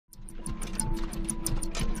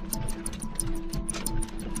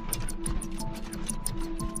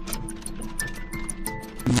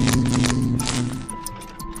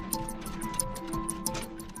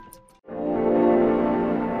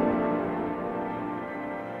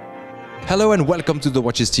Hello and welcome to the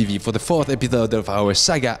Watches TV for the fourth episode of our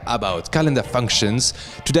saga about calendar functions.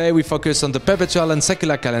 Today we focus on the perpetual and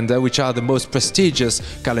secular calendar, which are the most prestigious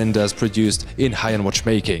calendars produced in high-end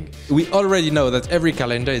watchmaking. We already know that every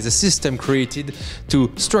calendar is a system created to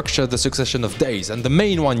structure the succession of days, and the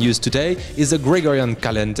main one used today is the Gregorian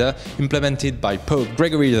calendar, implemented by Pope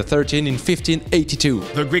Gregory XIII in 1582.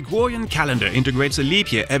 The Gregorian calendar integrates a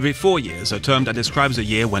leap year every 4 years, a term that describes a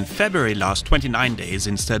year when February lasts 29 days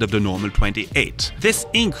instead of the normal 28. This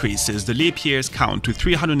increases the leap year's count to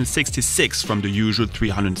 366 from the usual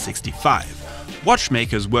 365.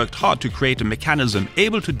 Watchmakers worked hard to create a mechanism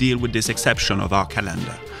able to deal with this exception of our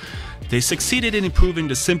calendar. They succeeded in improving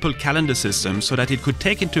the simple calendar system so that it could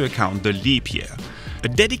take into account the leap year. A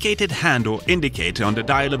dedicated hand or indicator on the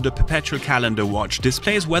dial of the perpetual calendar watch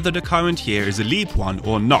displays whether the current year is a leap one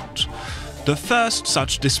or not. The first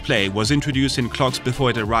such display was introduced in clocks before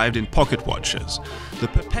it arrived in pocket watches. The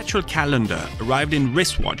perpetual calendar arrived in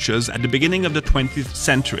wristwatches at the beginning of the 20th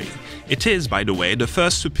century. It is, by the way, the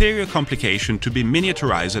first superior complication to be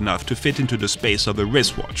miniaturized enough to fit into the space of a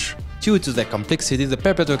wristwatch. Due to their complexity, the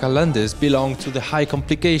perpetual calendars belong to the high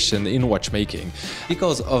complication in watchmaking.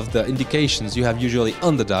 Because of the indications you have usually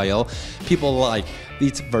on the dial, people like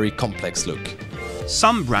its very complex look.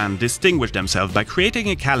 Some brands distinguish themselves by creating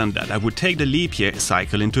a calendar that would take the leap year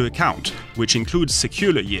cycle into account, which includes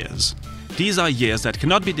secular years. These are years that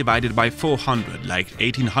cannot be divided by 400, like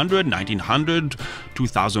 1800, 1900,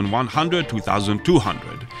 2100,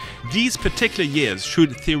 2200. These particular years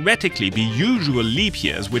should theoretically be usual leap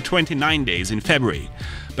years with 29 days in February.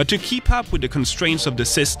 But to keep up with the constraints of the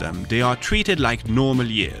system, they are treated like normal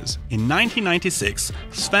years. In 1996,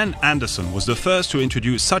 Sven Andersson was the first to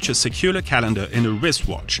introduce such a secular calendar in a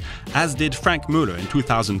wristwatch, as did Frank Muller in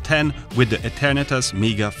 2010 with the Eternitas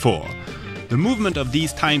Mega 4. The movement of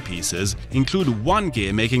these timepieces include one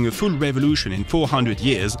gear making a full revolution in 400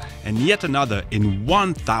 years and yet another in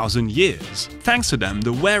 1000 years. Thanks to them,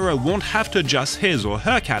 the wearer won't have to adjust his or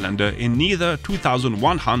her calendar in neither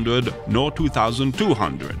 2100 nor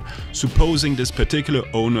 2200, supposing this particular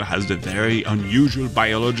owner has the very unusual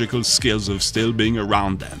biological skills of still being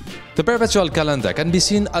around them. The perpetual calendar can be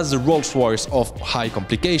seen as the Rolls-Royce of high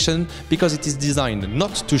complication because it is designed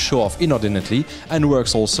not to show off inordinately and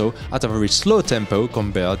works also at a very slow tempo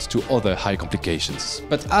compared to other high complications.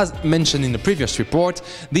 But as mentioned in the previous report,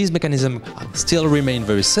 these mechanisms still remain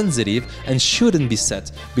very sensitive and shouldn't be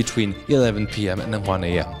set between 11 PM and 1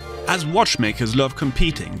 AM. As watchmakers love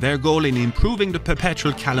competing, their goal in improving the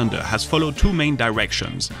perpetual calendar has followed two main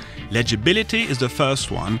directions. Legibility is the first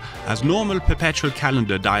one, as normal perpetual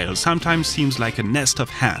calendar dials sometimes seems like a nest of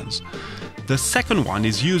hands. The second one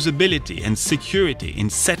is usability and security in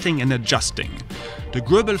setting and adjusting. The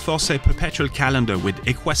Gröbel Forcé perpetual calendar with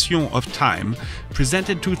Equation of Time,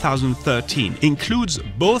 presented 2013, includes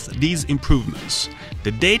both these improvements.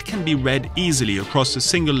 The date can be read easily across a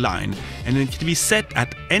single line, and it can be set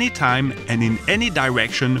at any time and in any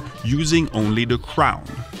direction using only the crown.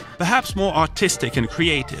 Perhaps more artistic and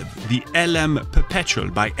creative, the LM Perpetual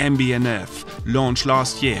by MB&F, launched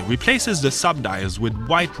last year, replaces the subdials with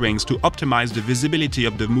white rings to optimize the visibility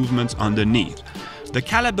of the movements underneath. The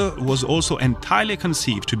caliber was also entirely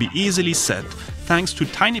conceived to be easily set thanks to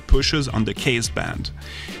tiny pushers on the case band.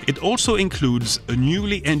 It also includes a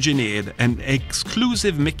newly engineered and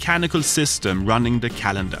exclusive mechanical system running the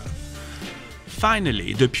calendar.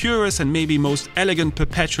 Finally, the purest and maybe most elegant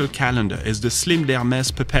perpetual calendar is the Slim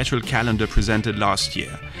d'Hermès perpetual calendar presented last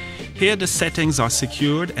year. Here the settings are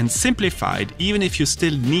secured and simplified even if you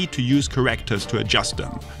still need to use correctors to adjust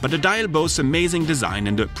them. But the dial boasts amazing design,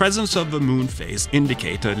 and the presence of a moon phase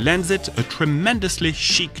indicator lends it a tremendously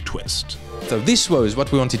chic twist. So this was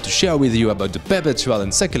what we wanted to share with you about the perpetual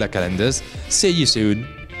and secular calendars. See you soon.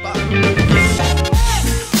 Bye!